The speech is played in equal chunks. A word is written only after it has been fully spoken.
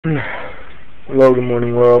Hello, good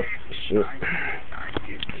morning world. Shit.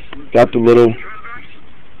 Got the little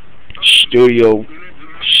studio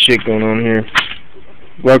shit going on here.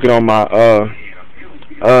 Working on my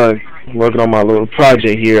little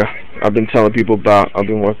project here. I've been telling people about. I've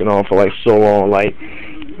been working on for like so long. Like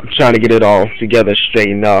I'm trying to get it all together,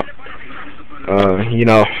 straightened up.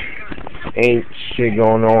 Ain't shit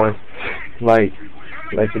going on. Like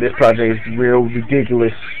for this project, it's real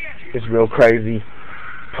ridiculous. It's real crazy.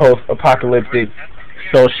 Post-apocalyptic,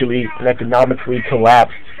 socially and economically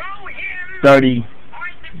collapsed. 30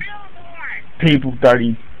 people,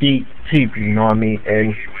 you know what I mean?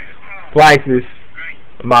 And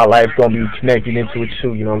my life gonna be connected into it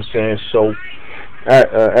too, you know what I'm saying? So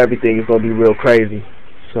everything is gonna be real crazy.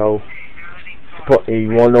 So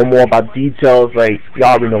you wanna know more about details? Like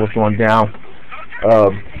y'all already know what's going down.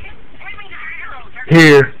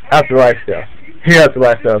 Here After Lifestyle. Here After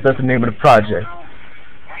Lifestyle. That's the name of the project.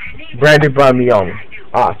 Branded by me on.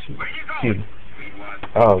 Excuse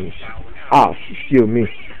me.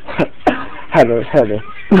 had to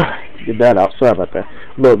get that out. Sorry about that.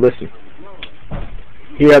 Look, listen.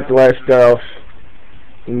 Here After Lifestyle.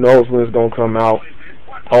 Who knows when it's gonna come out?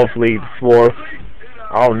 Hopefully before,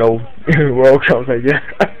 I don't know, the world comes out.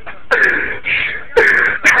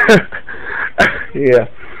 Yeah.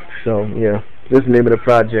 So yeah, this is the name of the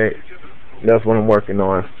project. That's what I'm working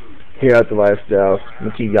on. Here After Lifestyle. I'm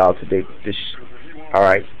gonna keep y'all to date with this.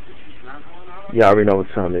 Alright. Y'all already know what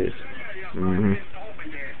time it is.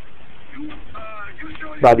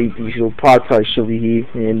 About to eat these little pot type chili here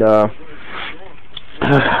and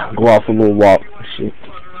go off a little walk. Shit.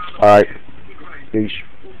 Alright. Peace.